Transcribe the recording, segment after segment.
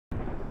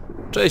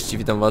Cześć,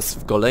 witam was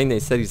w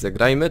kolejnej serii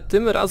Zagrajmy,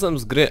 tym razem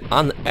z gry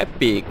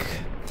Unepic.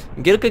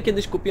 Gierkę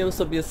kiedyś kupiłem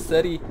sobie z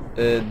serii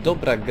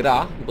Dobra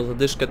gra, bo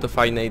zadyszkę to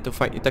fajne i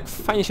tak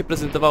fajnie się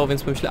prezentowało,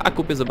 więc pomyślę, a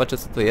kupię, zobaczę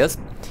co to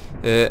jest.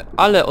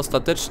 Ale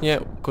ostatecznie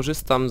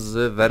korzystam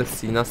z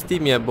wersji na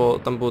Steamie, bo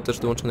tam było też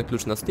dołączony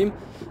klucz na Steam.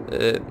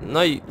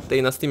 No i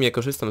tej na Steamie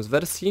korzystam z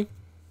wersji.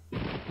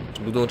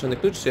 Czy był dołączony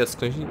klucz, czy ja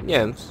skądś... Nie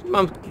wiem,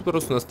 mam po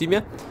prostu na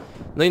Steamie.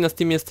 No i na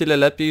Steamie jest tyle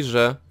lepiej,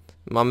 że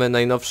mamy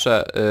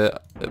najnowsze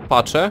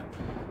patche,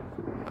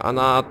 a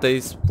na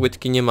tej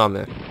płytki nie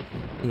mamy.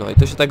 No i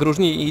to się tak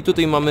różni i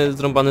tutaj mamy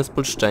zrąbane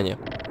spolszczenie.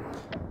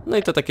 No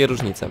i to takie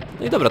różnice.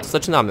 No i dobra, to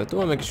zaczynamy. Tu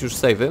mam jakieś już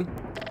save'y,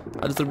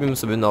 ale zrobimy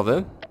sobie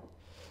nowy.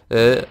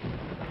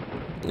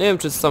 Nie wiem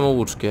czy z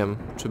samouczkiem,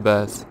 czy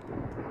bez.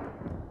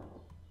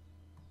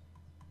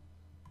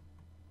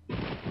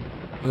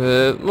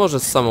 Może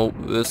z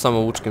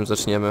samouczkiem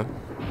zaczniemy.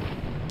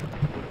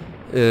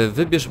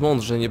 Wybierz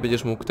mądrze, nie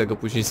będziesz mógł tego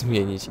później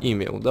zmienić.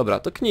 Imię. Dobra,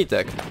 to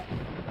TheKnitek.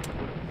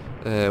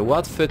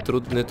 Łatwy,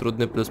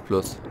 trudny,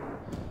 plus.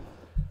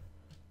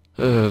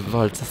 W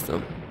walce z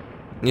tym.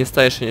 Nie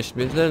stajesz się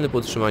nieśmiertelny po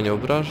utrzymaniu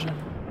obrażeń.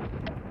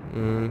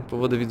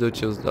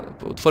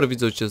 Potwory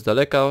widzą cię z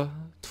daleka.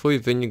 Twój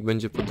wynik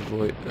będzie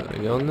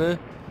podwojony.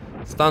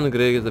 Stan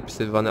gry jest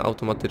zapisywany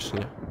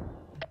automatycznie.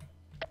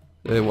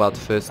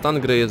 Łatwy.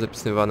 Stan gry jest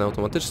zapisywany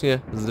automatycznie.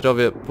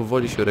 Zdrowie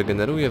powoli się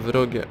regeneruje.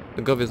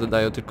 Wrogowie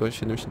zadają tylko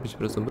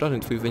 75%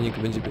 obrażeń. Twój wynik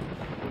będzie...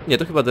 Nie,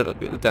 to chyba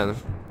ten...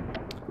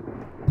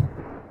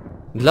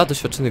 Dla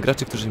doświadczonych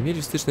graczy, którzy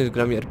mieli styczność z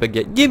grami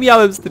RPG. Nie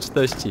miałem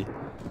styczności!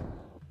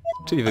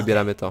 Czyli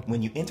wybieramy to.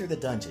 When you enter the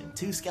dungeon,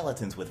 two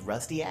skeletons with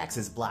rusty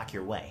axes block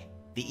your way.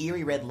 The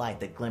eerie red light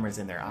that glimmers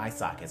in their eye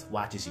sockets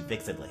watches you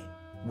fixedly.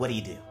 What do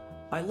you do?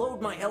 I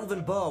load my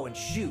elven bow and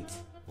shoot.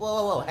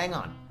 Whoa, hang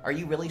on. Are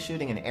you really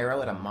shooting an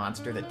arrow at a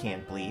monster that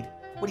can't bleed?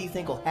 What do you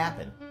think will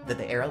happen? That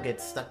the arrow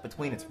gets stuck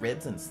between its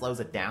ribs and slows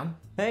it down?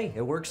 Hey,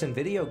 it works in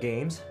video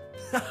games.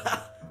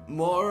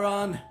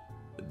 Moron!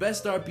 The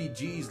best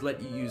RPGs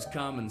let you use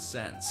common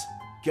sense.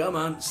 Come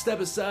on, step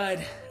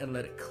aside and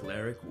let a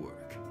cleric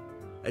work.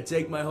 I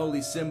take my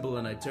holy symbol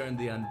and I turn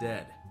the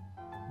undead.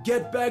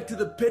 Get back to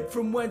the pit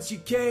from whence you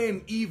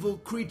came, evil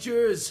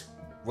creatures!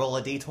 Roll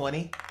a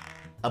d20.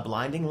 A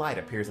blinding light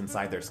appears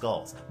inside their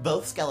skulls.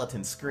 Both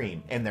skeletons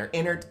scream, and their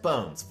inert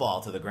bones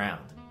fall to the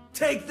ground.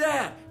 Take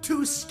that!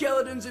 2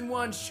 skeletons in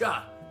 1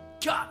 shot!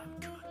 God, I'm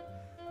good.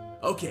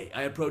 Okay,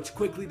 I approach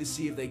quickly to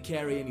see if they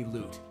carry any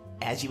loot.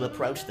 As you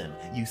approach them,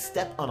 you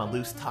step on a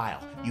loose tile.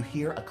 You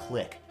hear a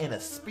click, and a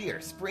spear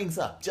springs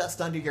up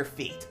just under your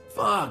feet.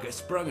 Fuck, I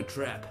sprung a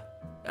trap.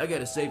 I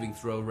got a saving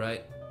throw,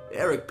 right?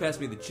 Eric, pass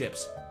me the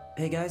chips.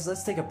 Hey guys,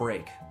 let's take a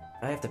break.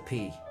 I have to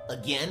pee.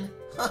 Again?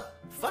 Huh,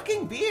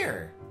 fucking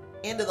beer!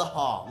 Into the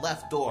hall,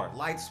 left door,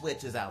 light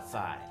switch is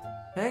outside.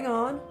 Hang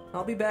on,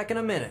 I'll be back in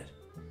a minute.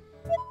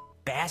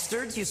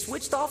 Bastards, you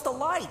switched off the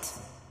light!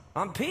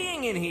 I'm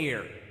peeing in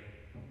here!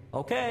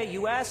 Okay,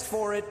 you asked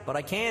for it, but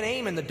I can't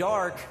aim in the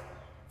dark.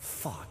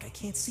 Fuck, I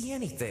can't see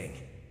anything.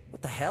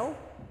 What the hell?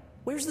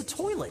 Where's the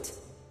toilet?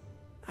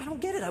 I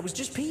don't get it, I was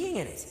just peeing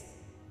in it.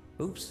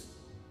 Oops.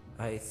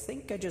 I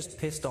think I just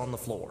pissed on the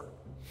floor.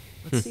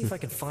 Let's see if I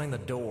can find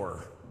the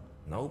door.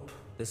 Nope,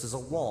 this is a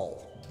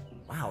wall.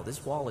 Wow,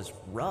 this wall is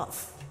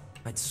rough.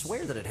 I'd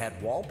swear that it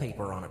had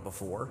wallpaper on it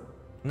before.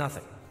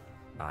 Nothing.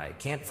 I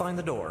can't find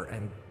the door,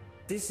 and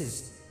this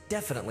is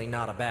definitely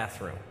not a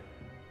bathroom.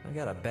 I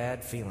got a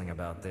bad feeling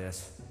about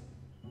this.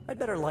 I'd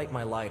better light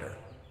my lighter.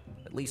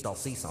 At least I'll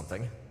see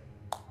something.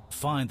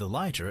 Find the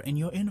lighter in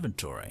your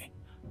inventory.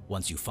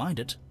 Once you find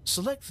it,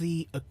 select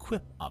the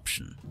Equip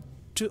option.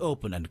 To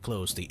open and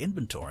close the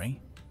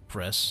inventory,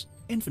 press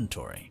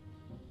Inventory.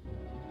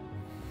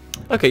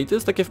 Okej, to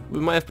jest takie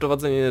małe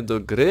wprowadzenie do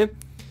gry.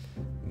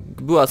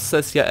 Była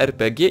sesja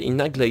RPG i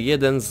nagle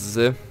jeden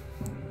z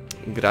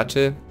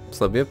graczy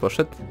sobie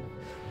poszedł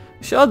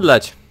się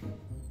odlać.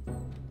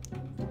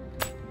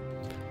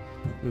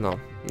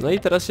 No i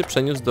teraz się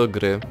przeniósł do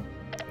gry.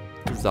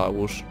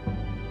 Załóż.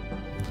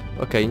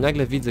 Okej,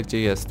 nagle widzę gdzie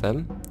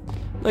jestem.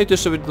 No i tu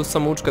jeszcze będzie do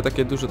samouczka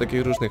takie dużo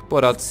takich różnych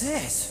porad.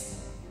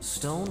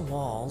 Stone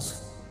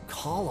walls,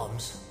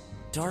 columns,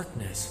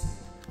 darkness.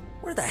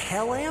 Where the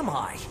hell am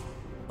I?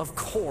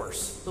 Of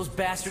course, those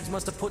bastards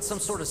must have put some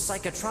sort of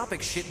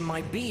psychotropic shit in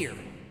my beer.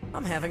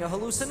 I'm having a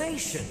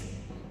hallucination.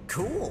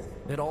 Cool,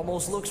 it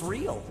almost looks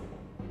real.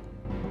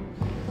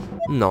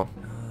 No.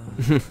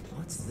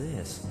 What's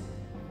this?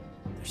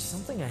 There's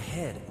something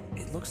ahead.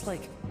 It looks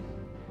like...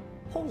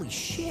 Holy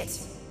shit!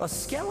 A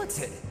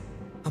skeleton!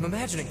 I'm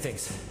imagining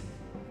things.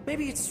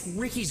 Maybe it's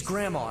Ricky's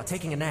grandma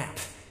taking a nap.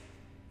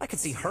 I could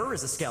see her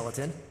as a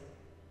skeleton.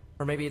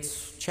 Or maybe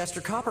it's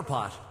Chester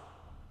Copperpot.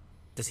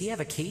 Does he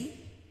have a key?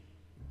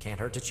 Can't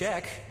hurt to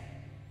check.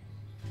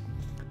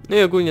 No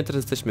i ogólnie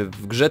teraz jesteśmy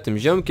w grze tym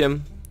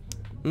ziomkiem.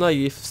 No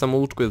i w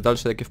samouczku jest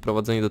dalsze takie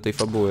wprowadzenie do tej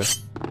fabuły.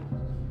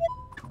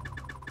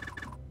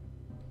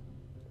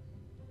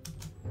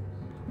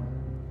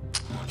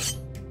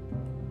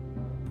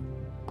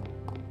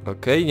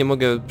 Okej, nie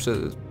mogę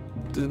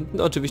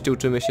No, oczywiście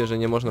uczymy się, że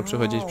nie można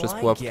przechodzić przez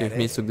pułapkę w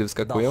miejscu, gdy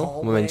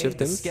wskakują, w momencie w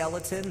tym.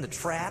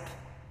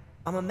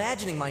 I'm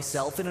imagining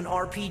myself in an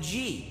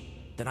RPG.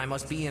 Then I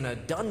must be in a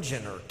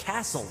dungeon or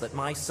castle that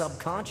my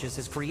subconscious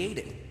has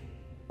created.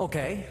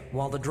 Okay,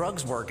 while the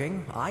drug's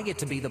working, I get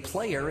to be the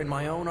player in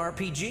my own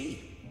RPG.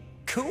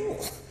 Cool.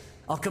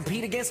 I'll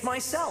compete against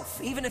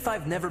myself, even if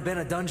I've never been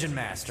a dungeon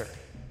master.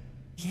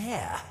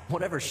 Yeah,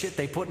 whatever shit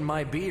they put in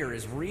my beer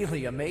is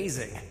really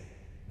amazing.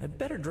 I'd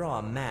better draw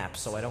a map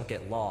so I don't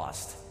get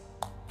lost.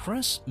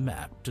 Press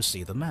Map to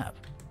see the map.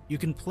 You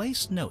can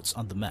place notes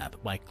on the map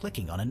by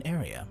clicking on an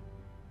area.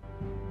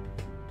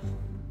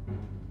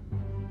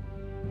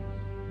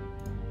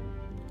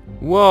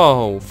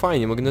 Wow,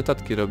 fajnie, mogę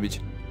notatki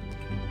robić.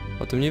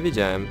 O tym nie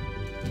wiedziałem.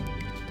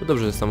 To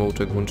dobrze, że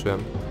samouczek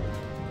włączyłem.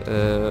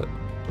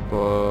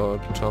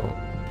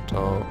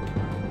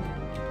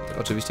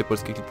 Oczywiście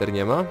polskich liter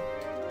nie ma.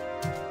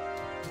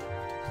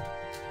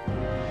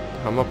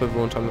 A mapę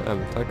wyłączamy M,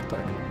 tak?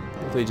 Tak.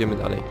 No to idziemy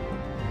dalej.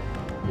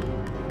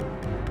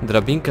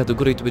 Drabinka do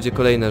góry i tu będzie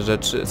kolejne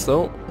rzeczy.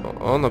 Są,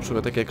 na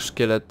przykład takie jak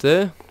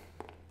szkielety.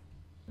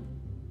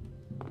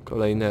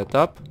 Kolejny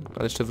etap,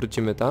 ale jeszcze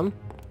wrócimy tam.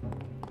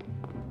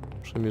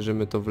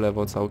 Przemierzymy to w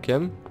lewo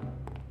całkiem.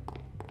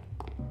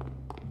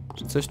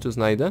 Czy coś tu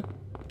znajdę?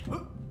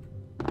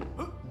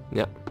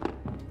 Nie.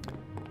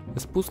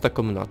 Jest pusta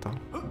komnata.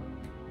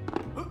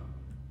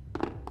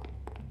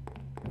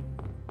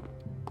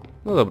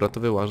 No dobra, to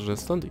wyłażę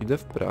stąd, idę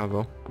w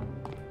prawo.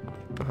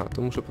 Aha,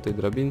 to muszę po tej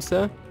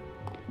drabince.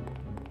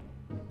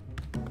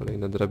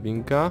 Kolejna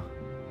drabinka.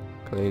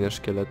 Kolejne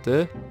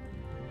szkielety.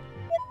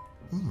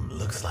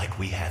 Looks like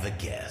we have a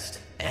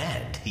guest.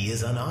 And he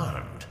is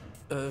unarmed.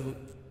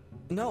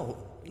 No.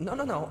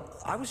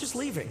 I was just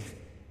leaving.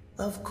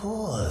 Of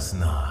course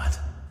not.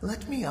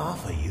 Let me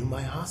offer you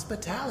my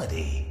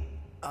hospitality.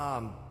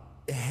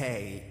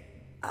 Hey,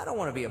 I don't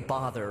want to be a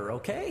bother,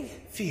 okay?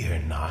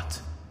 Fear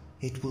not.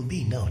 It will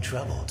be no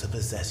trouble to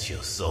possess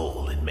your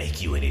soul and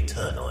make you an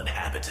eternal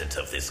inhabitant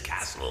of this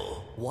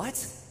castle.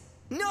 What?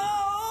 No!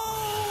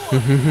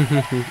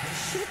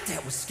 Shit,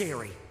 that was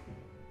scary.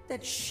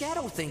 That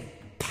shadow thing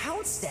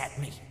pounced at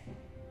me.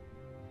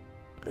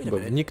 Wait a Bo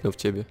minute. wniknął w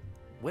ciebie.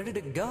 Where did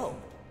it go?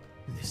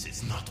 This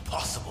is not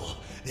possible.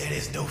 There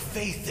is no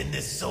faith in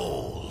this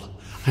soul.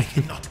 I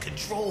cannot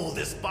control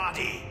this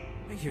body.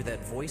 I hear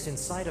that voice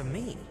inside of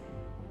me.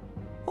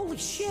 Holy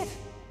shit!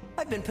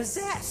 I've been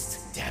possessed!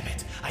 Damn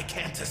it, I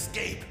can't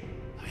escape.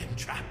 I am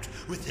trapped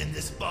within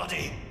this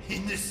body,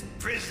 in this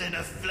prison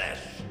of flesh.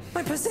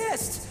 I'm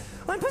possessed!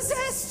 I'm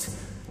possessed!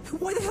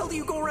 Why the hell do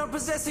you go around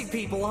possessing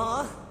people,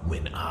 huh?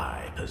 When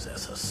I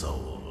possess a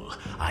soul,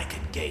 I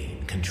can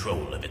gain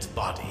control of its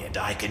body and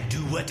I can do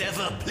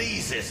whatever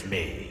pleases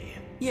me.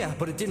 Yeah,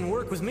 but it didn't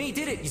work with me,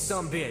 did it, you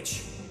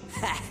sumbitch?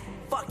 Ha!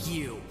 Fuck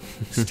you!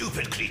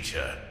 Stupid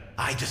creature.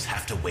 I just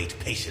have to wait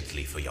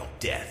patiently for your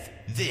death.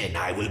 Then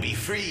I will be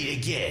free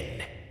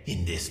again.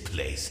 In this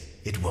place,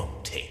 it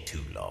won't take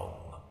too long.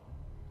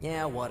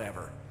 Yeah,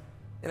 whatever.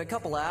 In a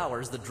couple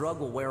hours, the drug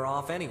will wear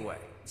off anyway,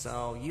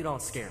 so you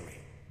don't scare me.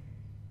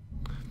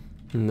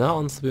 No,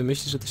 on sobie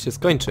myśli, że to się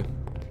skończy.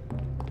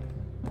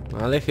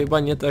 Ale chyba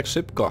nie tak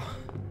szybko.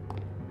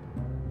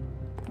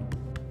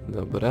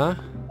 Dobra.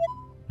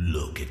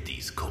 Look at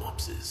these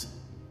corpses.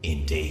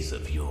 In days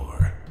of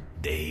yore,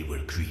 they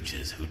were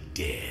creatures who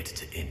dared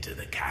to enter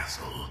the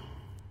castle.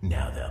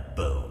 Now their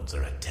bones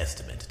are a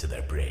testament to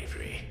their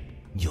bravery.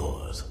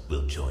 Yours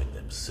will join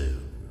them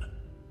soon.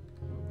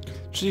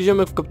 Czyli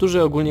ziomek w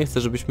kapturze ogólnie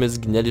chce, żebyśmy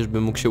zginęli,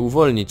 żeby mógł się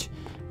uwolnić.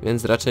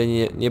 Więc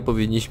raczej nie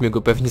powinniśmy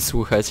go pewnie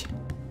słuchać.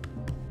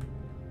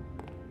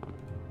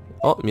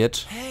 O,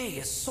 miecz.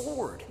 Hey, a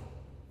sword!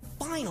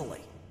 Finally!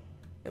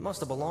 It must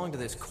have belonged to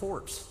this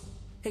corpse.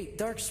 Hey,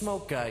 Dark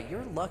Smoke guy,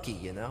 you're lucky,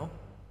 you know?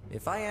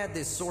 If I had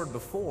this sword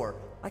before,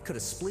 I could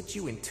have split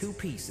you in 2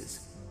 pieces.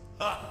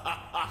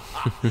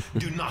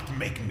 Do not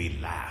make me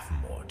laugh,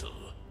 mortal.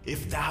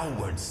 If thou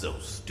weren't so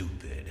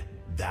stupid,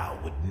 thou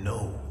would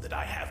know that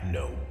I have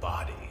no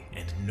body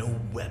and no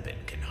weapon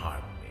can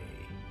harm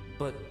me.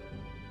 But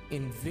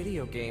in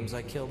video games,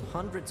 I killed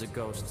hundreds of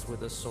ghosts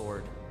with a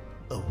sword.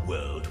 A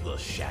world where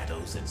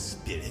shadows and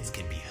spirits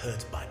can be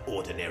hurt by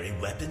ordinary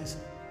weapons?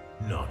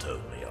 Not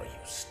only are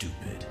you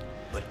stupid,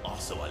 but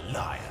also a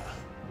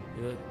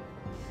liar.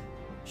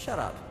 Shut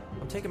up.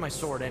 I'm taking my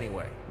sword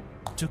anyway.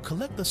 To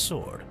collect the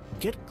sword,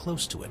 get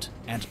close to it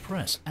and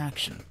press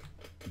action.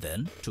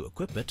 Then, to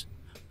equip it,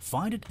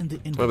 find it in the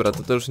inventory. Dobra,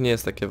 to już nie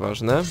jest takie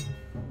ważne.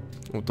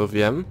 To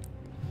wiem.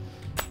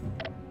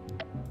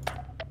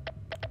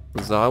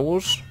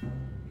 Załóż.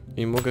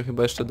 I mogę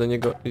chyba jeszcze do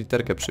niego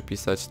literkę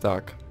przypisać,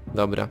 tak.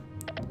 Dobra.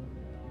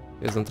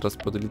 Jest on teraz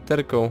pod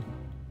literką.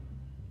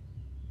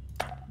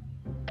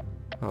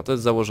 A, to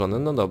jest założone,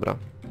 no dobra.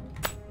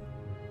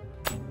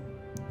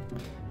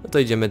 No to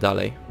idziemy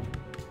dalej.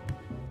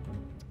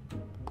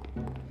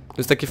 To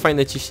jest takie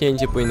fajne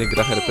ciśnięcie po innych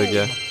grach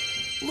RPG.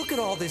 Look at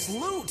all this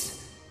loot!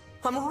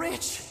 I'm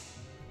rich!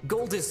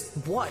 Gold is,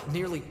 what,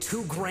 nearly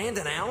 $2 grand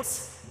an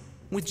ounce?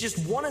 With just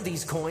one of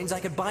these coins, I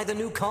could buy the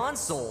new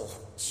console.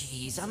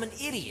 Jeez, I'm an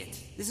idiot.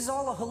 This is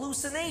all a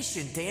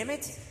hallucination, damn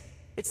it.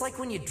 It's like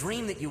when you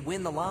dream that you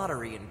win the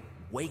lottery and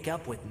wake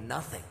up with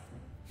nothing.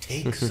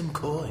 Take some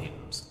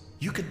coins.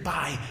 You could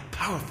buy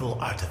powerful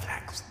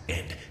artifacts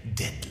and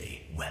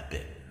deadly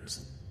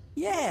weapons.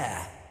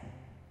 Yeah.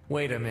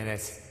 Wait a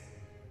minute.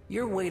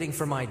 You're waiting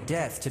for my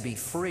death to be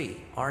free,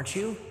 aren't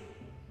you?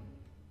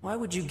 Why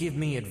would you give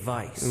me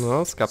advice?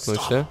 No, skapnął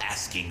się. Stop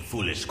asking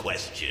foolish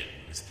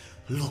questions.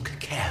 Look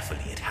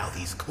carefully at how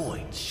these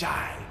coins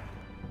shine.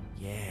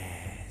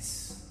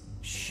 Yes.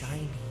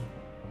 Shiny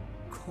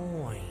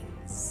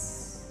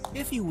coins.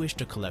 If you wish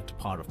to collect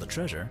part of the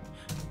treasure,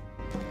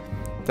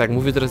 Tak,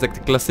 mówię teraz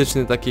jak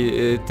klasyczny taki,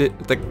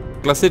 tak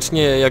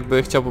klasycznie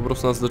jakby chciał po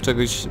prostu nas do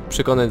czegoś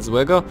przekonać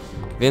złego,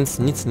 więc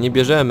nic nie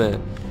bierzemy.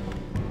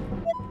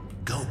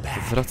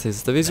 Wracaj,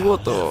 zostawiaj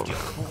złoto.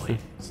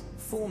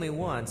 Fool me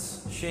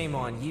once, shame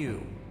on you.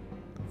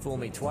 Fool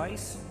me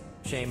twice,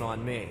 shame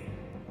on me.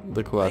 Thanks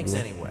Dokładnie.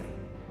 anyway.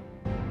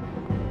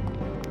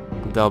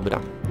 Dobra,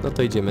 no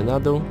to idziemy na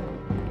dół.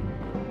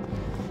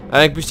 A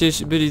jakbyście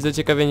byli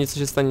zaciekawieni, co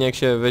się stanie, jak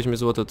się weźmie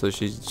złoto, to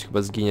się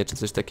chyba zginie czy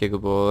coś takiego,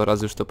 bo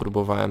raz już to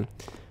próbowałem.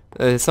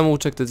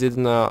 Samouczek to jest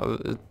jedyna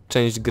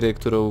część gry,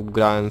 którą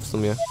grałem w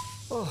sumie.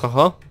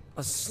 Oho.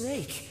 A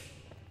snake.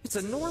 It's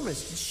enormous.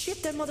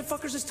 Shit, that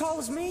motherfucker's as tall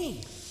as me.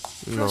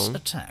 press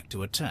attack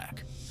to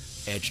attack.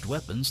 Edged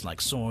weapons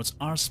like swords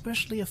are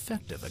especially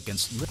effective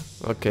against...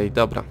 Okej,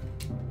 dobra.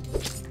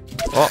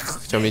 O,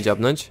 chciał mnie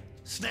dziabnąć.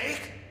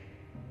 Snake?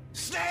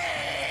 Snake!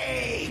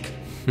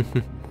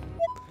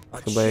 A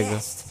Chyba jego.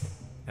 chest.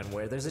 And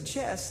where there's a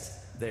chest,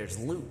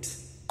 there's loot.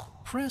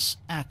 Press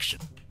action.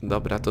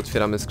 Dobra, to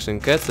otwieramy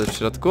skrzynkę. Co jest w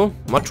środku?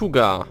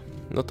 Maczuga!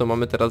 No to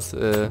mamy teraz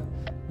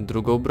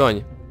drugą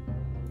broń.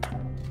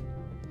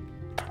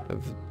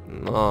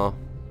 No.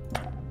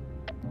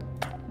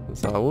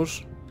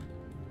 Załóż.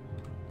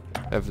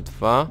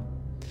 F2.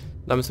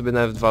 Damy sobie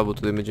na F2, bo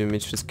tutaj będziemy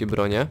mieć wszystkie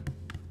bronie.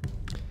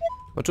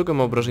 Maczuga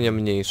ma obrażenia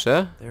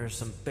mniejsze. There are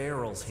some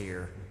barrels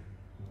here.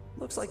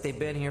 Looks like they've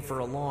been here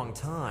for a long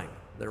time.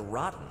 They're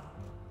rotten.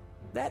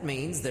 That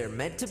means they're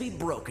meant to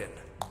be broken.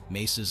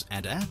 Maces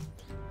and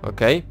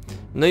Okej.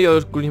 No i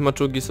ogólnie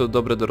maczugi są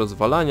dobre do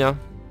rozwalania.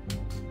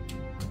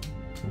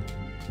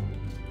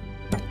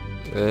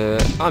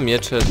 A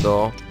miecze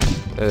do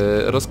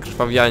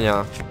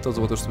rozkrwawiania. To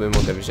złoto już sobie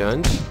mogę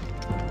wziąć.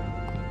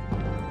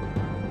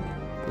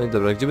 No i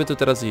dobra, gdzie by tu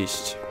teraz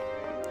iść?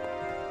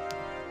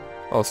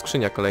 O,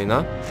 skrzynia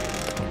kolejna.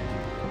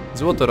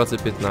 Złoto razy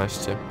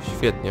 15.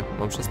 Świetnie,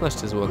 mam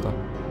 16 złota.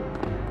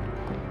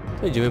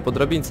 To idziemy po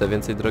drabince,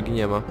 więcej drogi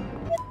nie ma.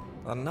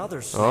 Another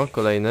O, snake.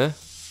 kolejny.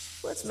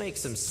 Let's make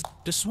some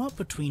to swap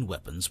between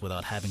weapons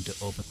without having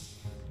to open...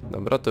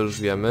 Dobra, to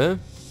już wiemy.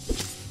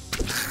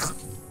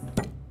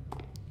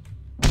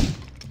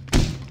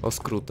 O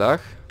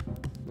skrótach.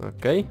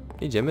 Okej,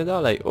 idziemy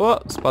dalej.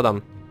 O,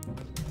 spadam.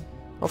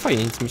 O,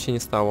 fajnie, nic mi się nie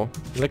stało.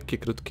 Lekki,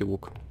 krótki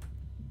łuk.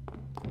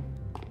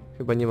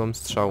 Chyba nie mam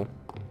strzału.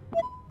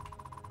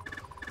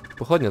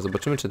 Pochodnia,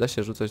 zobaczymy, czy da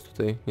się rzucać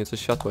tutaj nieco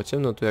światła.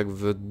 Ciemno tu jak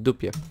w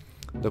dupie.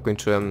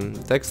 Dokończyłem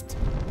tekst.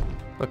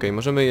 Okej,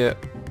 możemy je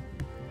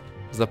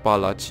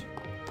zapalać.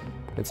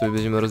 Więc sobie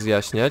będziemy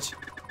rozjaśniać.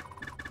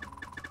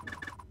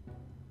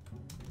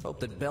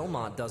 Hope that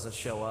Belmont doesn't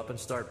show up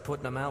and start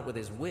putting them out with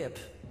his whip.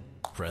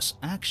 Press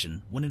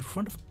action when in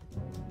front of...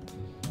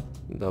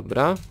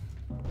 Dobra.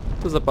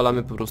 To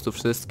zapalamy po prostu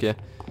wszystkie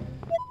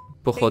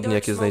pochodnie,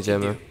 jakie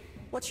znajdziemy.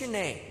 What's your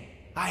name?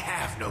 I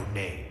have no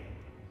name.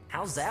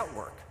 How's that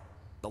work?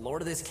 The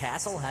lord of this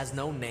castle has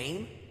no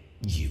name?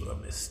 You are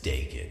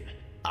mistaken.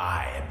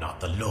 I am not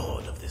the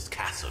lord of this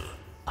castle.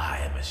 I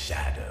am a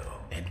shadow,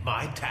 and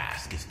my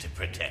task is to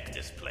protect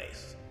this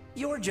place.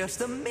 You're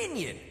just a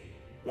minion.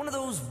 One of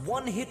those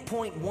one-hit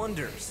point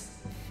wonders.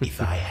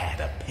 If I had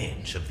a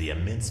pinch of the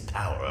immense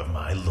power of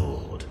my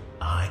lord,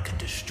 I could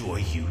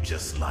destroy you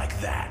just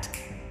like that.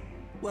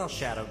 Well,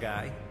 Shadow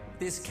Guy,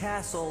 this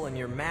castle and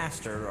your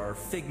master are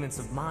figments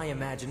of my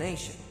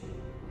imagination.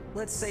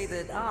 Let's say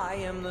that I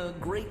am the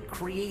great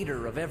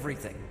creator of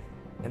everything.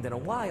 And in a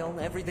while,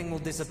 everything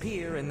will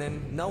disappear and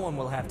then no one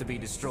will have to be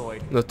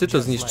destroyed. No ty to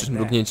Just zniszczysz like that.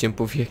 mrugnięciem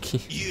powieki.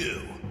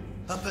 You,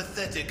 a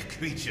pathetic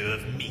creature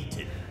of meat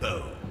and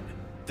bone,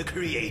 the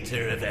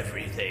creator of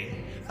everything.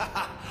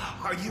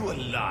 Are you a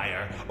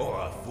liar or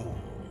a fool?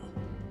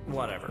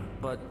 Whatever,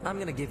 but I'm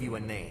gonna give you a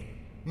name.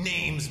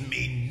 Names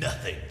mean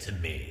nothing to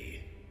me.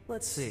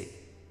 Let's see.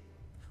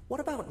 What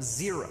about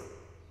Zero?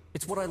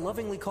 It's what I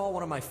lovingly call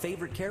one of my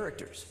favorite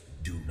characters.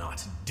 Do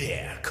not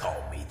dare call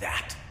me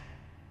that.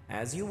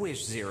 As you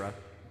wish, Zira.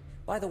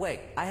 By the way,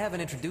 I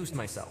haven't introduced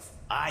myself.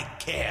 I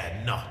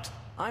care not.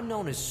 I'm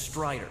known as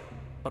Strider,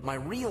 but my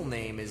real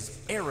name is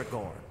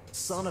Aragorn,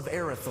 son of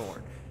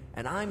Arathorn,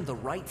 and I'm the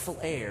rightful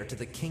heir to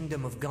the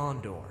kingdom of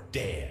Gondor.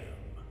 Damn.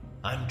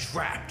 I'm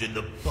trapped in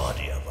the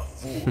body of a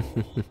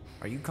fool.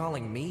 Are you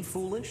calling me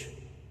foolish?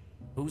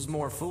 Who's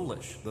more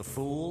foolish, the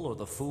fool or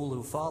the fool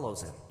who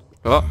follows him?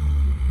 O,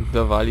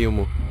 dowalił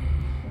mu.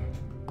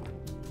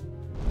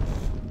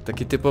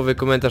 Taki typowy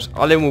komentarz,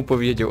 ale mu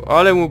powiedział,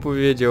 ale mu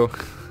powiedział.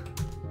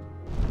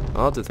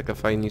 O, to taka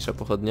fajniejsza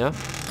pochodnia.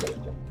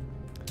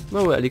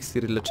 Mały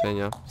eliksir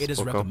leczenia. It is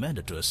Spoko.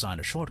 recommended to assign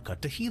a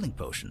shortcut to healing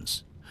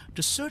potions.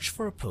 To search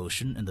for a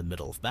potion in the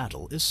middle of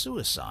battle is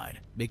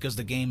suicide,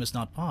 because the game is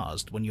not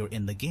paused when you're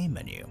in the game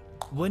menu.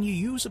 When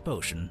you use a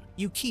potion,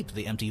 you keep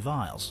the empty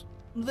vials.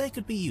 They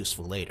could be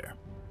useful later.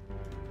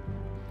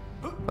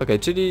 Okej,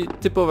 czyli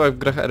typowo jak w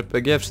grach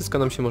RPG, wszystko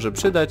nam się może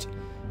przydać,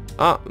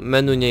 a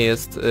menu nie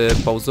jest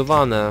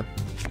pauzowane.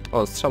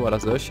 O, strzała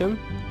razy 8.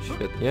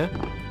 Świetnie.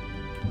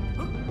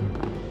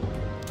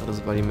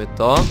 Rozwalimy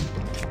to.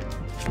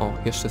 O,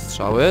 jeszcze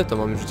strzały, to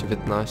mam już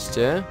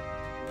 19.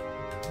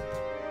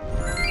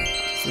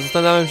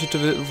 Zastanawiam się, czy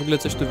wy w ogóle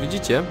coś tu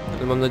widzicie,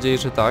 ale mam nadzieję,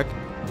 że tak.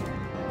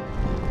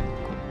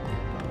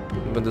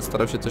 Będę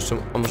starał się to jeszcze...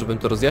 A może bym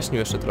to rozjaśnił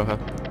jeszcze trochę.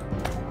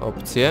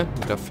 Opcje,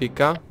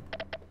 grafika.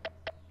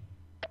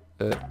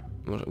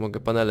 Może mogę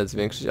panele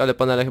zwiększyć, ale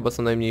panele chyba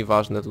są najmniej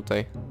ważne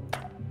tutaj.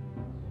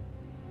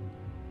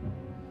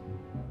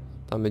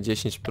 Damy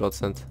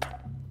 10%.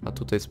 A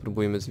tutaj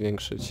spróbujmy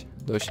zwiększyć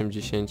do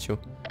 80.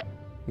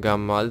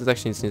 Gamma, ale tak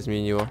się nic nie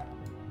zmieniło.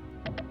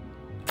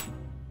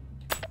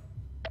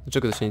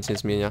 Dlaczego to się nic nie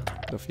zmienia?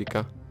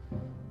 Grafika.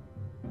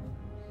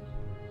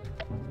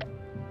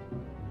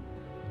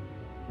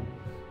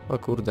 O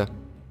kurde.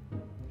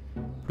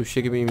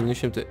 Plusikiem i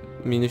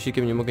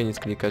minusikiem nie mogę nic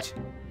klikać.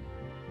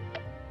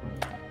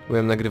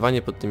 Byłem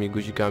nagrywanie pod tymi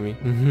guzikami.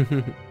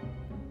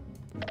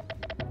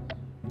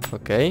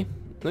 Okej.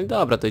 No i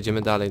dobra, to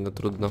idziemy dalej, no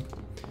trudno.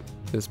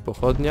 To jest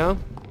pochodnia.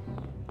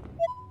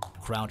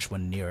 Crouch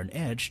when near an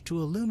edge to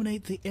illuminate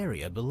the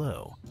area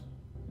below.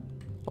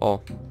 O.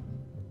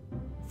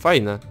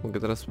 Fajne. Mogę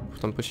teraz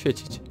tam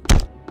poświecić.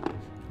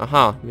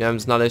 Aha, miałem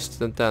znaleźć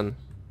ten.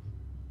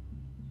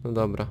 No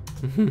dobra.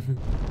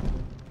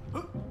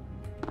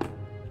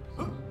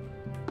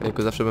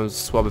 Jako zawsze byłem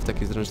słaby w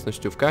takich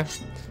zręcznościówkach.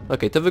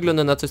 Okej, to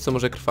wygląda na coś, co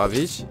może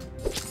krwawić.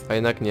 A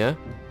jednak nie.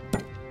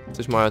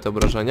 Coś małe te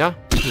obrażenia.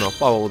 No,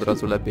 pało od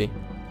razu lepiej.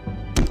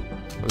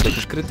 Mam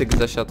jakiś krytyk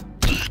zasiadł.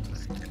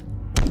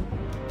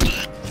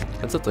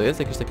 A co to jest?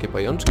 Jakieś takie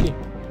pajączki?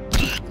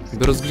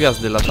 Jakby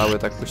rozgwiazdy latały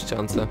tak po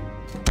ściance.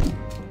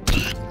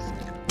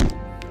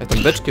 Ja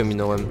tą beczkę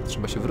ominąłem.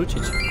 Trzeba się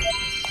wrócić.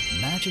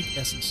 Magic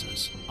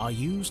essences are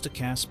used to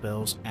cast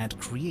spells and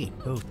create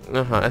potions.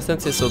 Aha,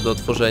 esencje są do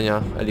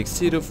tworzenia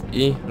eliksirów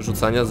i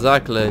rzucania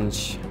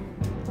zaklęć.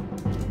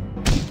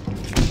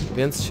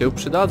 Więc się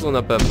przydadzą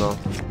na pewno.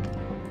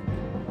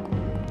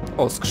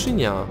 O,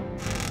 skrzynia.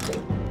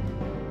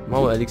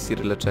 Mały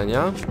eliksir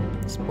leczenia.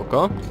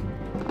 Spoko.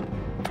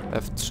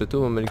 F3,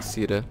 tu mam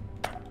eliksiry.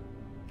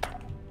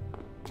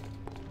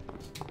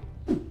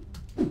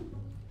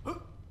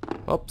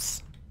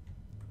 Ops.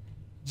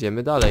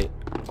 Idziemy dalej.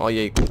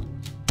 Ojejku.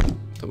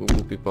 To był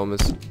głupi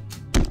pomysł.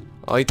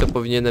 Oj, to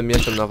powinienem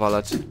mieczem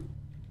nawalać.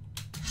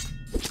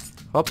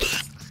 Hop.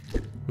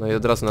 No i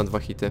od razu na 2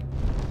 hity.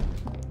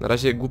 Na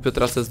razie głupio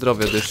tracę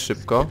zdrowie dość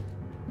szybko.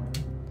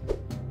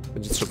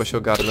 Będzie trzeba się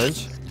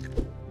ogarnąć.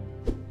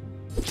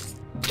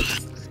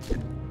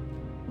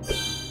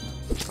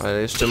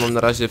 Ale jeszcze mam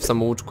na razie w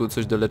samouczku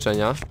coś do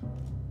leczenia.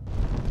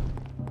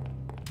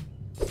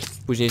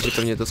 Później się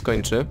pewnie to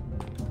skończy.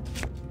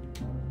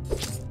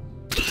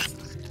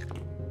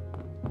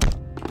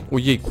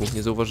 Ojejku,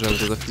 nie zauważyłem,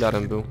 że za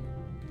filarem był.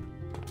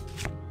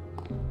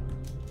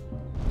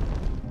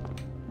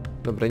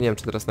 Dobra, nie wiem,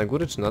 czy teraz na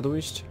górę, czy na dół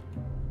iść.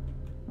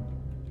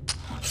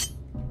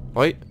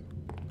 Oj.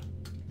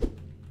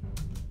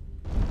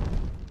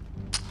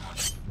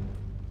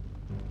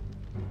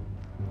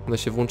 One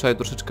się włączają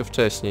troszeczkę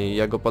wcześniej i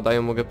jak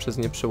opadają, mogę przez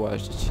nie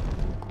przełazić.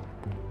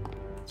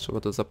 Trzeba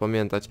to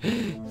zapamiętać.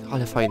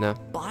 Ale fajne.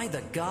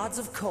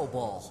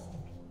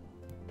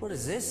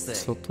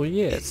 Co to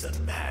jest? It's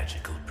a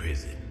magical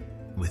prison.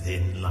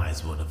 Within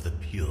lies one of the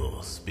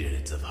pure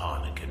spirits of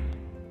Harnican.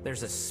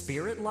 There's a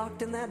spirit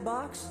locked in that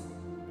box?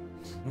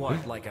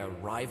 What, like a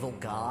rival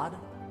god?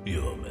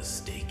 You're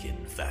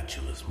mistaken,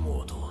 fatuous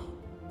mortal.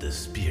 The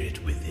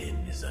spirit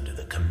within is under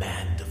the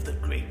command of the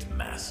Great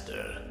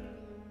Master.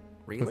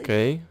 Really?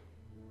 Okej.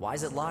 Why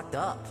is it locked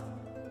up?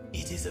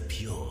 It is a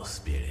pure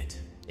spirit.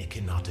 It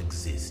cannot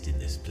exist in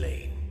this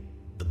plane.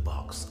 The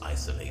box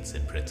isolates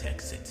and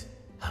protects it.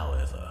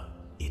 However,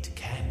 it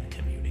can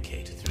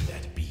communicate through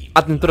that beam.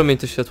 A ten promień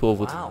to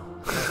światłowód. Wow,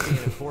 must be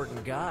an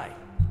important guy.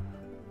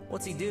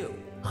 What's he do?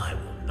 I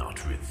will not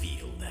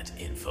reveal that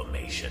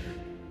information.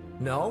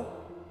 No?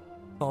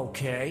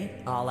 Okay,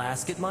 I'll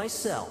ask it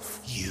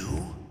myself. You?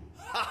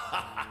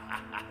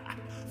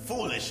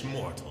 Foolish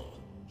mortal.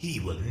 He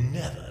will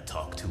never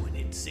talk to an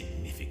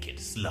insignificant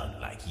slug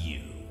like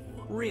you.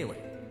 Really?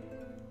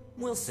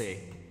 We'll see.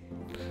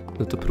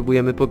 No to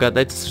próbujemy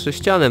pogadać z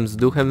sześcianem, z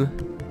duchem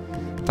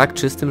tak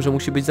czystym, że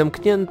musi być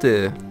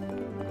zamknięty.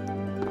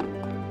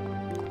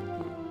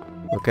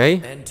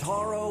 Okej?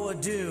 Antaro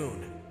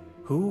Adun.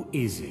 Who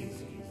is he?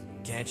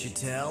 Can't you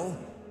tell?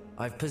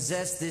 I've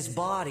possessed this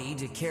body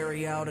to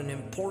carry out an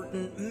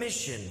important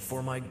mission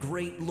for my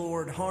great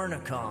lord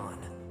Harnakon.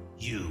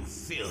 You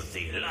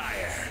filthy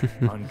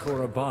liar! On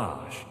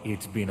Korabash,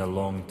 it's been a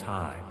long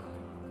time.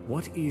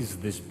 What is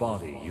this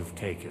body you've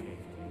taken?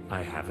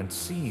 I haven't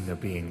seen a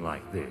being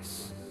like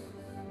this.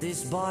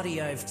 This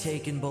body I've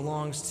taken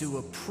belongs to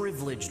a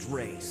privileged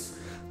race.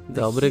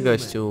 Dobry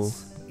gościu.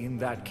 In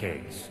that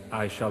case,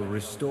 I shall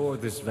restore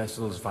this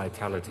vessel's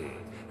vitality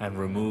and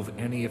remove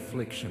any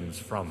afflictions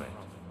from it.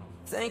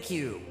 Thank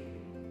you.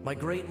 My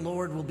great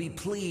lord will be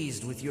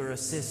pleased with your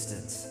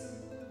assistance.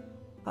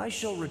 I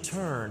shall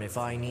return if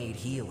I need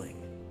healing.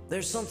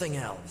 There's something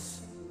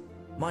else.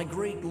 My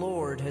great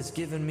lord has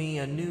given me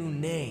a new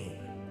name.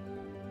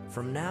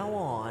 From now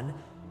on,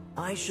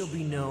 I shall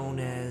be known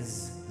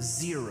as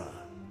Zira.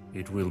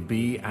 It will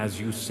be as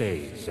you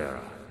say,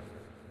 Zera.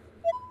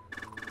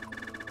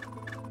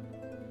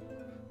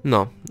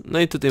 No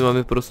i tutaj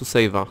mamy po prostu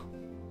save'a.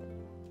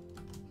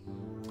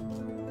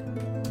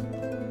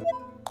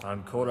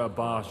 On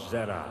Korabash,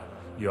 Zera,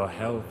 your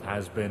health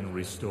has been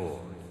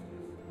restored.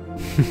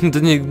 To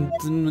Did you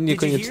hear,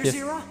 niekoniecznie.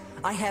 Zira?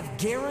 I have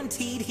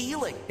guaranteed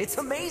healing. It's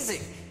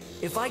amazing.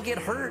 If I get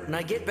hurt and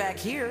I get back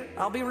here,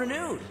 I'll be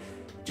renewed.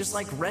 Just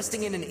like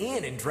resting in an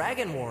inn in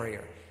Dragon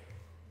Warrior.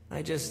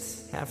 I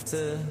just have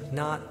to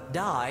not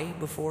die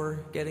before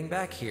getting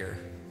back here.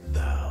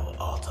 Thou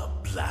art a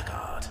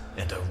blackguard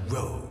and a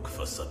rogue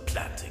for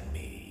supplanting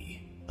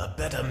me. A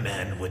better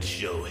man would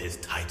show his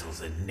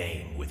titles and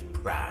name with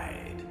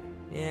pride.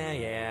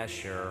 Yeah,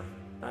 sure.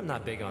 I'm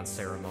not big on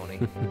ceremony.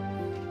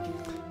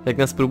 Jak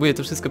nas próbuje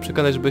to wszystko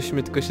przekonać,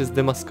 żebyśmy tylko się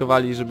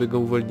zdemaskowali, żeby go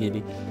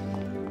uwolnili.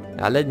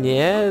 Ale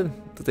nie,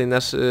 tutaj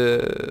nasz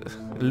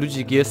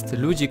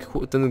ludzik,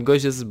 ten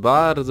gość jest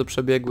bardzo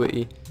przebiegły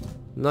i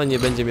no nie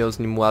będzie miał z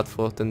nim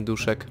łatwo, ten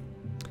duszek.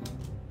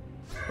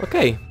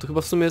 Okej, to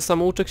chyba w sumie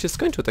samouczek się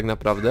skończył tak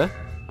naprawdę.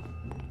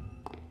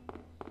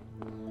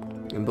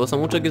 Bo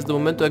samouczek jest do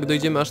momentu, jak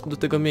dojdziemy aż do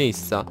tego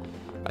miejsca.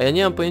 A ja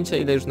nie mam pojęcia,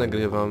 ile już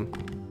nagrywam.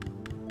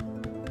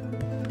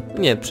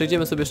 Nie,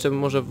 przejdziemy sobie jeszcze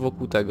może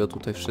wokół tego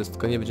tutaj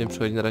wszystko. Nie będziemy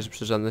przechodzić na razie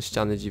przez żadne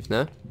ściany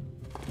dziwne.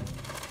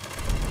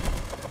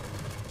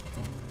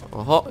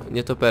 Oho,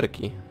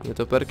 nietoperki.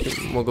 Nietoperki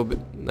mogą być...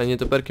 Na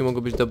nietoperki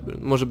mogą być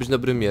może być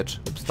dobry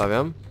miecz.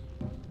 Obstawiam.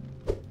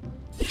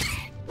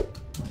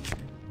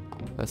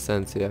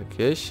 Esencje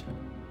jakieś.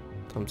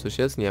 Tam coś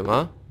jest? Nie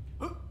ma.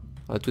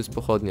 Ale tu jest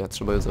pochodnia,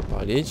 trzeba ją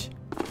zapalić.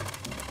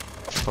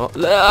 O,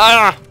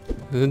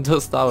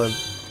 dostałem.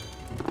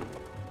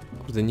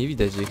 Kurde, nie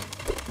widać ich.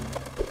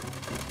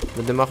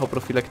 Będę machał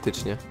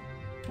profilaktycznie.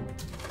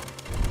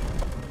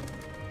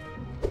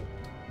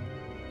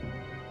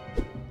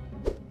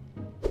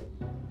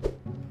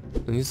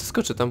 No nie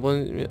zaskoczę tam, bo on...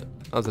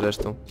 A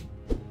zresztą.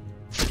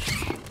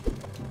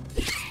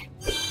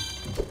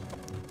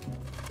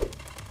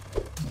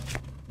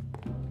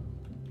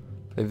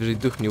 Najwyżej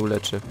duch mnie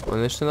uleczy.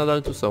 One jeszcze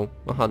nadal tu są.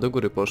 Aha, do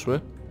góry poszły.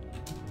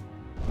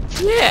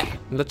 Nie!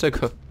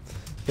 Dlaczego?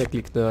 Ja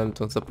kliknąłem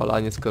to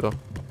zapalanie, skoro...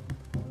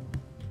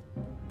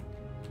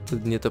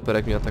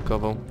 Nietoperek mnie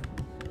atakował.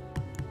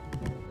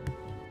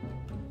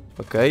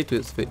 Okej, tu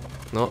jest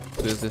no,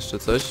 tu jest jeszcze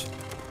coś.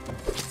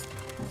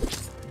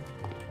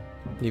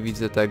 Nie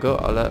widzę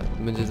tego, ale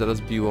będzie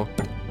zaraz biło.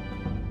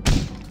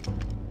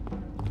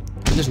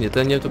 Chociaż nie,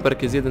 ten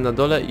nietoperek jest jeden na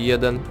dole i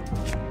jeden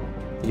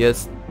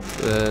jest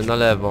na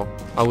lewo.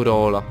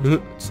 Aureola.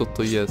 Co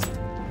to jest?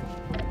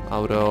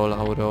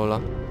 Aureola.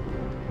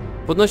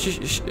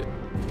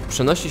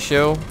 Przenosi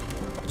się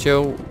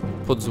cię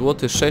pod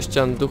złoty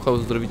sześcian ducha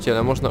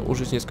uzdrowiciela. Można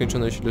użyć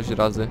nieskończoną ilość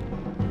razy.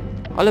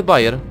 Ale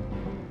bajer.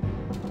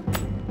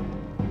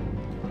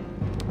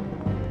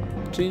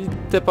 Czyli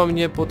tepa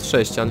mnie pod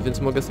sześcian,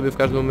 więc mogę sobie w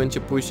każdym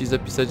momencie pójść i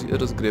zapisać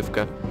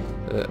rozgrywkę.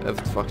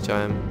 F2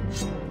 chciałem.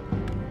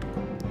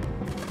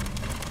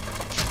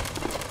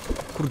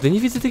 Kurde, nie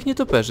widzę tych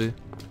nietoperzy.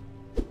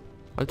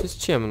 Ale to jest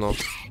ciemno.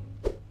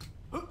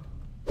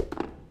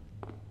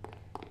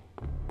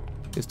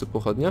 Jest tu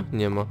pochodnia?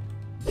 Nie ma.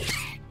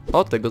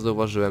 O, tego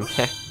zauważyłem.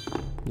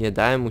 Nie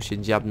dałem mu się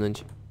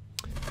dziabnąć.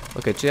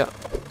 Okej, czy ja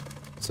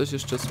coś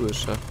jeszcze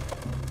słyszę?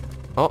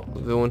 O,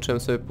 wyłączyłem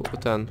sobie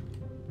ten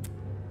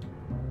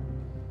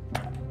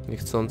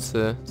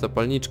niechcący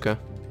zapalniczkę.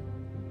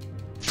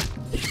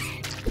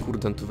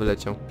 Kurde, on tu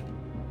wyleciał.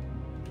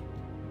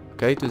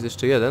 Okej, tu jest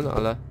jeszcze jeden,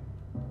 ale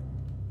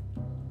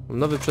mam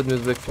nowy przedmiot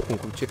w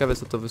ekwipunku. Ciekawe,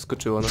 co to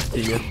wyskoczyło na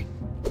Steamie.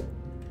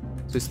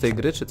 Coś z tej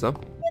gry, czy co?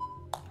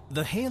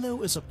 The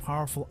Halo is a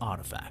powerful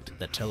artifact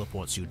that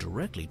teleports you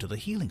directly to the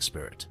healing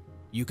spirit.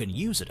 You can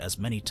use it as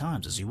many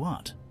times as you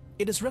want.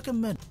 It is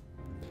recommended.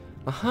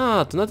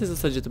 Aha, to na tej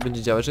zasadzie to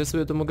będzie działać, że ja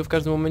sobie to mogę w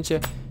każdym momencie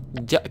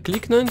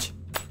kliknąć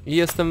i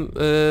jestem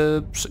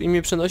i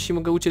mnie przenosi i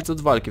mogę uciec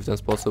od walki w ten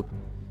sposób.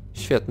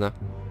 Świetne.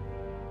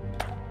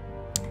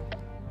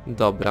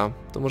 Dobra,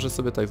 to może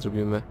sobie tak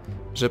zrobimy,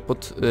 że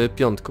pod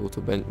piątką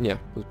tu będzie... Nie,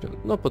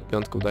 pod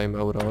piątką dajmy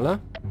aureolę.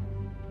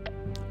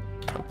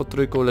 A pod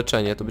trójką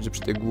leczenie, to będzie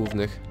przy tych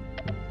głównych.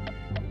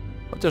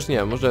 Chociaż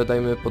nie, może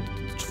dajmy pod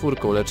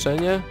czwórką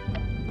leczenie,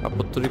 a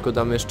pod trójką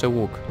damy jeszcze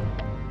łuk.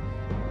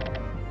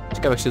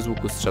 Ciekawe jak się z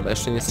łuku strzela,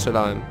 jeszcze nie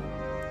strzelałem.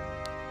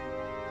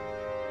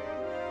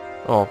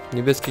 O,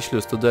 niebieski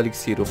śluz, to do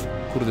eliksirów.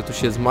 Kurde, tu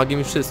się z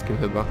magiem i wszystkim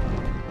chyba.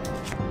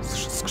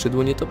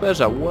 Skrzydło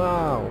nietoperza,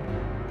 wow.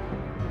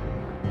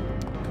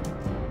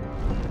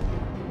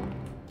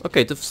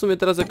 Okej, to w sumie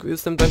teraz jak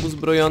jestem tak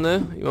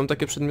uzbrojony i mam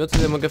takie przedmioty,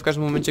 to ja mogę w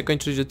każdym momencie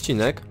kończyć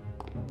odcinek.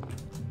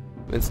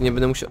 Więc nie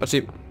będę musiał,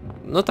 raczej,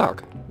 no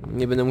tak,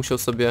 nie będę musiał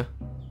sobie...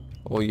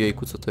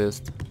 Ojejku, co to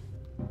jest?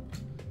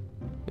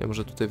 Ja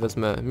może tutaj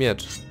wezmę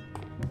miecz.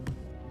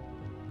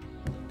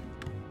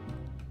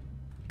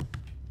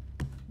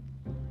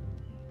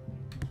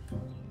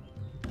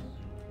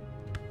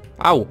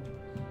 Au!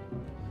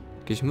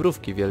 Jakieś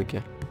mrówki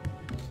wielkie.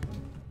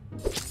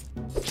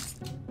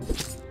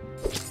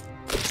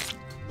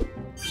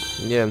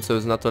 Nie wiem, co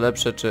jest na to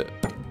lepsze, czy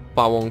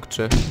pałąk,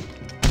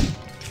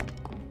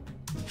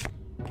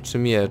 czy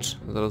miecz.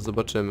 Zaraz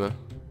zobaczymy.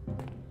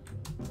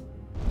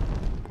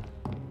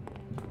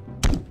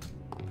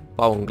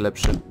 Pałąk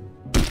lepszy.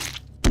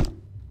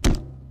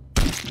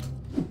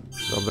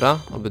 Dobra,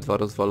 obydwa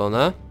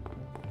rozwalone.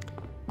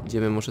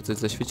 Idziemy, może coś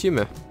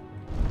zaświecimy.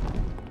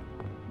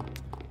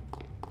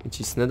 I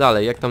cisnę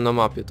dalej, jak tam na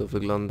mapie to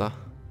wygląda.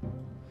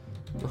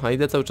 Aha,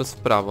 idę cały czas w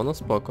prawo, no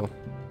spoko.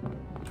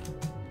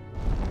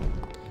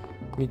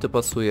 Mi to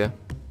pasuje.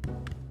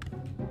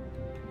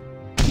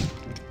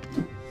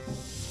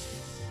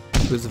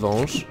 Tu jest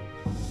wąż.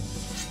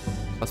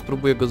 A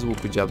spróbuję go z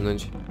łuku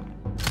dziabnąć.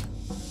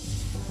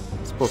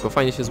 Spoko,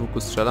 fajnie się z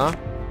łuku strzela.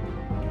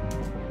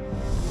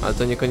 Ale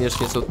to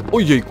niekoniecznie są...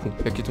 Ojejku,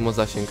 jaki tu ma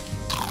zasięg.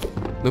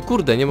 No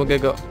kurde, nie mogę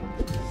go...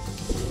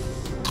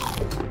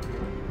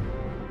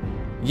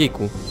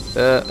 Jejku.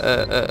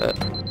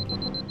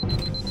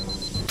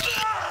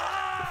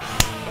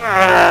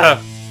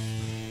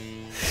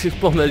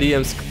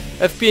 Pomyliłem.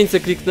 F5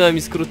 kliknąłem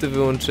i skróty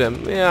wyłączyłem.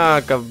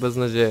 Jaka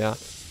beznadzieja.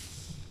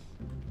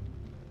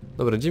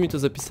 Dobra, gdzie mi to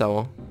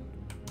zapisało?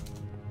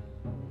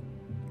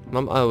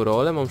 Mam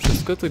aureolę, mam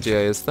wszystko. To gdzie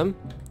ja jestem?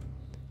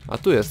 A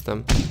tu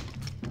jestem.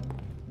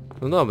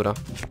 No dobra.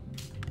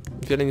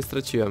 Wiele nie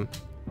straciłem.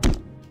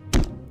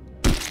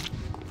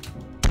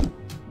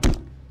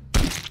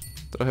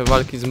 Trochę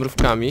walki z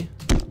mrówkami.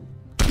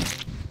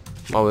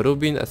 Mały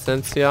rubin,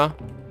 esencja.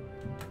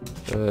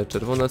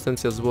 Czerwona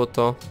esencja,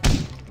 złoto.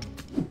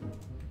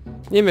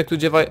 Nie wiem, jak tu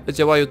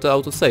działają te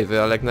autosave'y,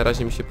 ale jak na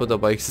razie mi się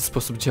podoba ich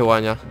sposób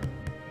działania.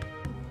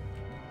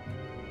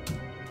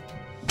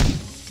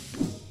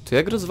 To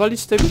jak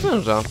rozwalić tego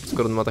węża,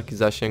 skoro on ma taki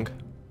zasięg?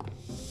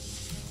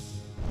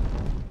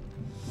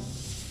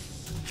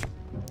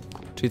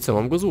 Czyli co,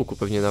 mam go z łuku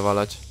pewnie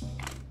nawalać.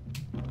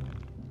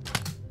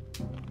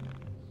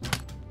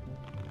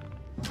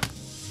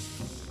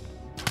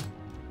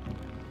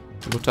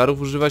 Bo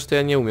czarów używać to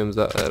ja nie umiem,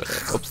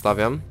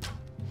 obstawiam.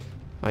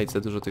 A i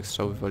za dużo tych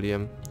strzał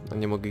wywaliłem. A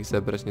nie mogę ich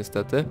zebrać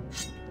niestety.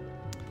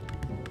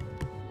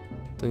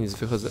 To nic,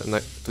 wychodzę.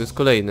 Tu jest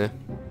kolejny.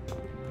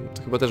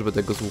 To chyba też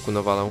będę go z łuku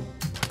nawalał.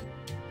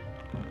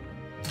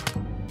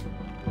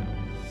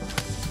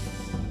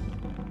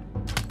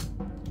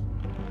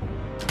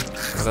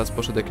 Raz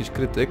poszedł jakiś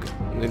krytyk.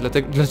 No i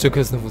dlaczego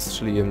ja znowu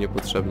strzeliłem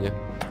niepotrzebnie?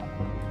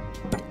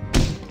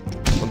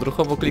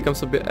 Odruchowo klikam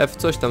sobie F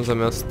coś tam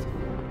zamiast...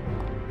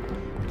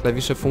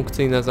 Klawisze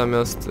funkcyjne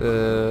zamiast...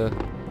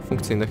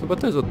 funkcyjne. Chyba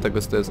to jest od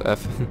tego, co to jest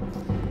F.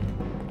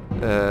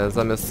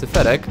 Zamiast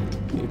cyferek.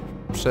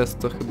 I przez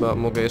to chyba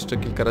mogę jeszcze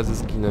kilka razy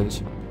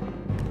zginąć.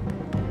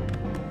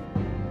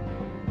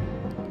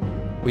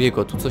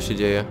 Ojego, tu co się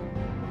dzieje?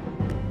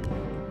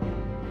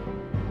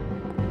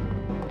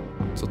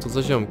 Co to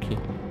za ziomki?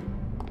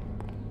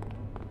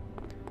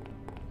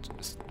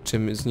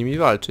 Czym z nimi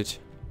walczyć?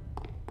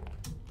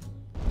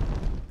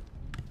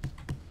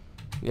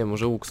 Nie,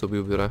 może łuk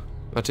sobie ubiorę.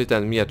 Znaczy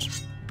ten, miecz.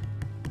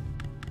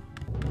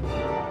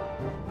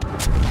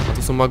 A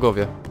to są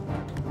magowie.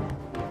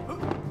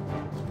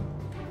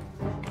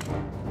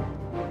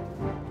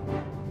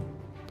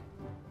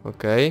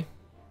 Okej.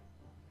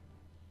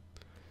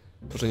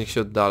 Może niech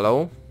się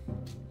oddalą.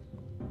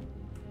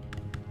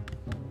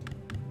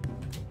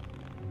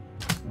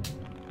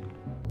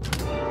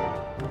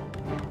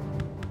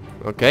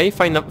 Okej,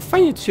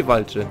 fajnie tu się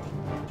walczy.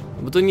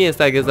 Bo to nie jest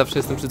tak, jak ja zawsze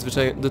jestem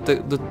przyzwyczajony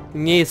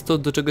nie jest to,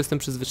 do czego jestem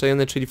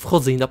przyzwyczajony, czyli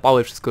wchodzę i na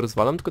pałę wszystko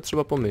rozwalam, tylko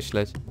trzeba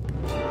pomyśleć.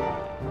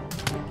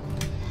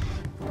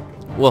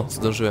 Ło,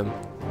 zdążyłem.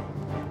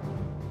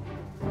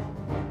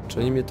 Czy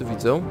oni mnie tu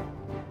widzą?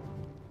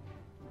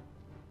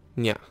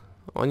 Nie.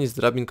 Oni z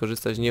drabin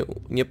korzystać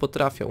nie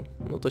potrafią.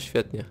 No to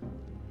świetnie.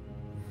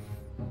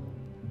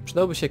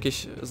 Przydałoby się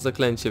jakieś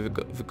zaklęcie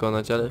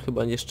wykonać, ale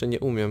chyba jeszcze nie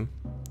umiem.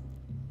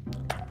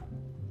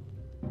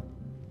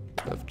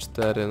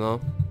 F4, no.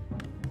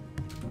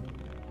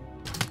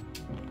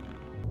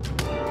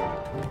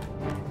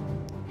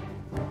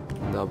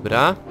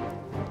 Dobra.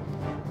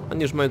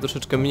 Oni już mają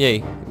troszeczkę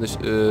mniej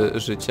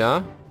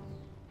życia.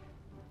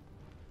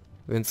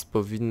 Więc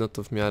powinno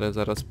to w miarę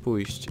zaraz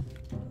pójść.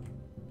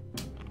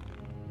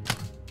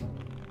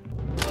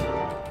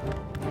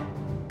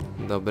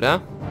 Dobra.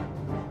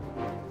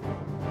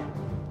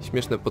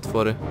 Śmieszne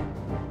potwory.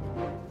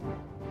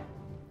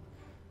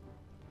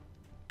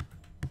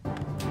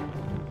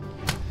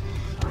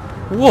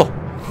 Ło!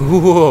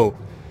 Wow!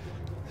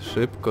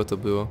 Szybko to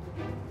było.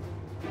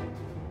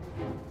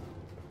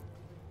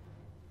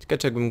 Ciekawe,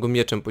 czy jakbym go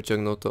mieczem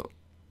pociągnął, to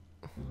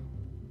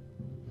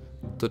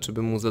czy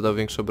bym mu zadał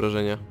większe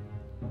obrażenia.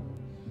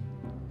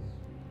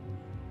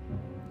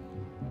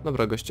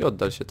 Dobra, goście,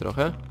 oddal się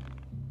trochę.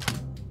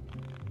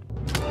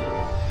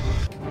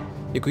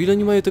 Jego, ile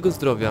nie mają tego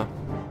zdrowia?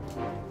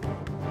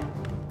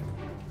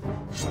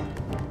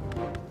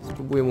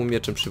 Spróbuję mu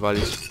mieczem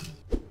przywalić.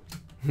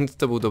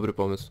 To był dobry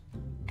pomysł.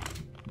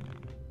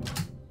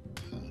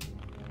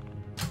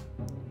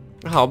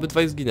 Aha,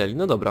 obydwaj zginęli,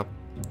 no dobra.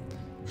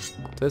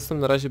 To jestem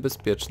na razie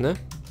bezpieczny.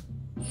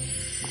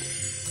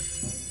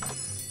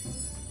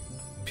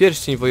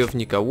 Pierścień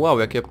wojownika, wow,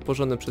 jakie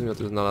porządne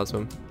przedmioty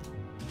znalazłem.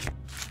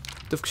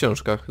 To w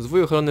książkach.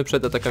 Zwój ochrony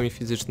przed atakami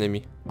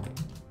fizycznymi.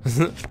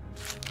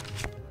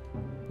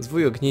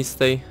 Zwój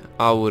ognistej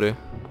aury.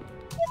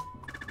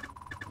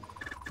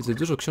 Widzę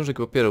dużo książek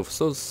i papierów.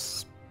 Są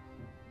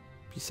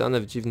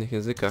pisane w dziwnych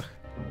językach.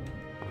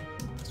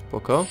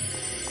 Spoko.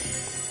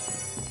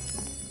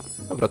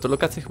 Dobra, to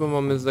lokację chyba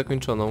mamy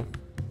zakończoną.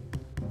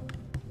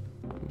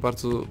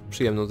 Bardzo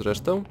przyjemną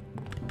zresztą.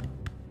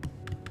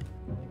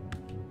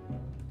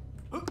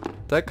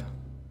 Tak?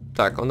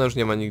 Tak, ona już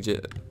nie ma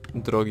nigdzie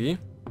drogi.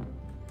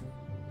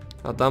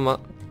 Adama...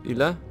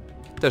 ile?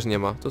 Też nie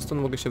ma. To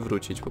stąd mogę się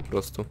wrócić po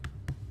prostu.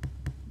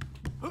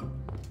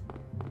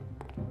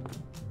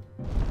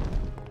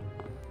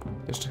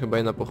 Jeszcze chyba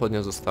jedna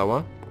pochodnia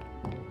została.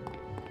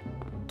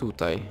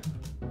 Tutaj.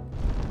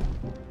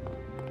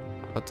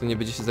 A to nie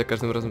będzie się za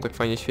każdym razem tak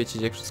fajnie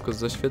świecić, jak wszystko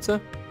zaświecę?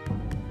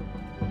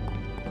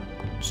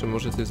 Czy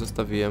może coś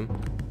zostawiłem?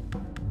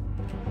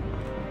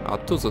 A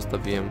tu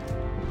zostawiłem.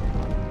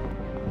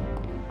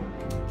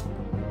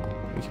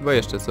 I chyba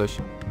jeszcze coś.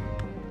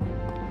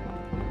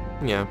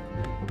 Nie.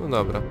 No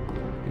dobra.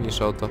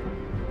 Mniejsza o to.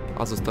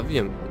 A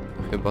zostawiłem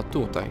chyba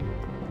tutaj.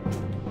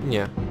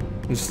 Nie.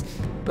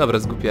 Dobra,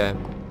 zgłupiałem.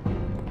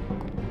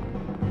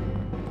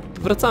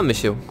 Wracamy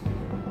się.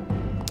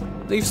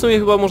 No i w sumie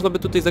chyba można by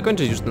tutaj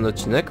zakończyć już ten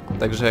odcinek.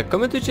 Także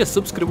komentujcie,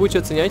 subskrybujcie,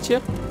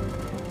 oceniajcie.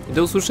 I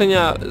do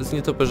usłyszenia z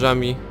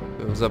nietoperzami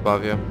w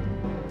zabawie.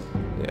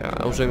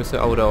 Ja użyjemy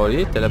sobie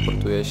aureoli,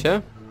 teleportuję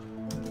się.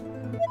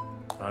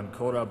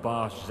 Ancora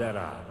Bash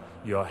Zera,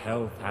 your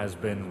health has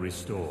been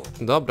restored.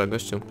 Dobra,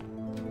 gościu.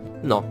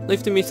 No i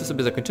w tym miejscu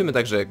sobie zakończymy,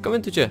 także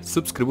komentujcie,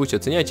 subskrybujcie,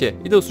 oceniajcie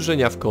i do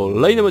usłyszenia w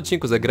kolejnym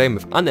odcinku Zagrajmy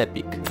w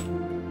Unepic.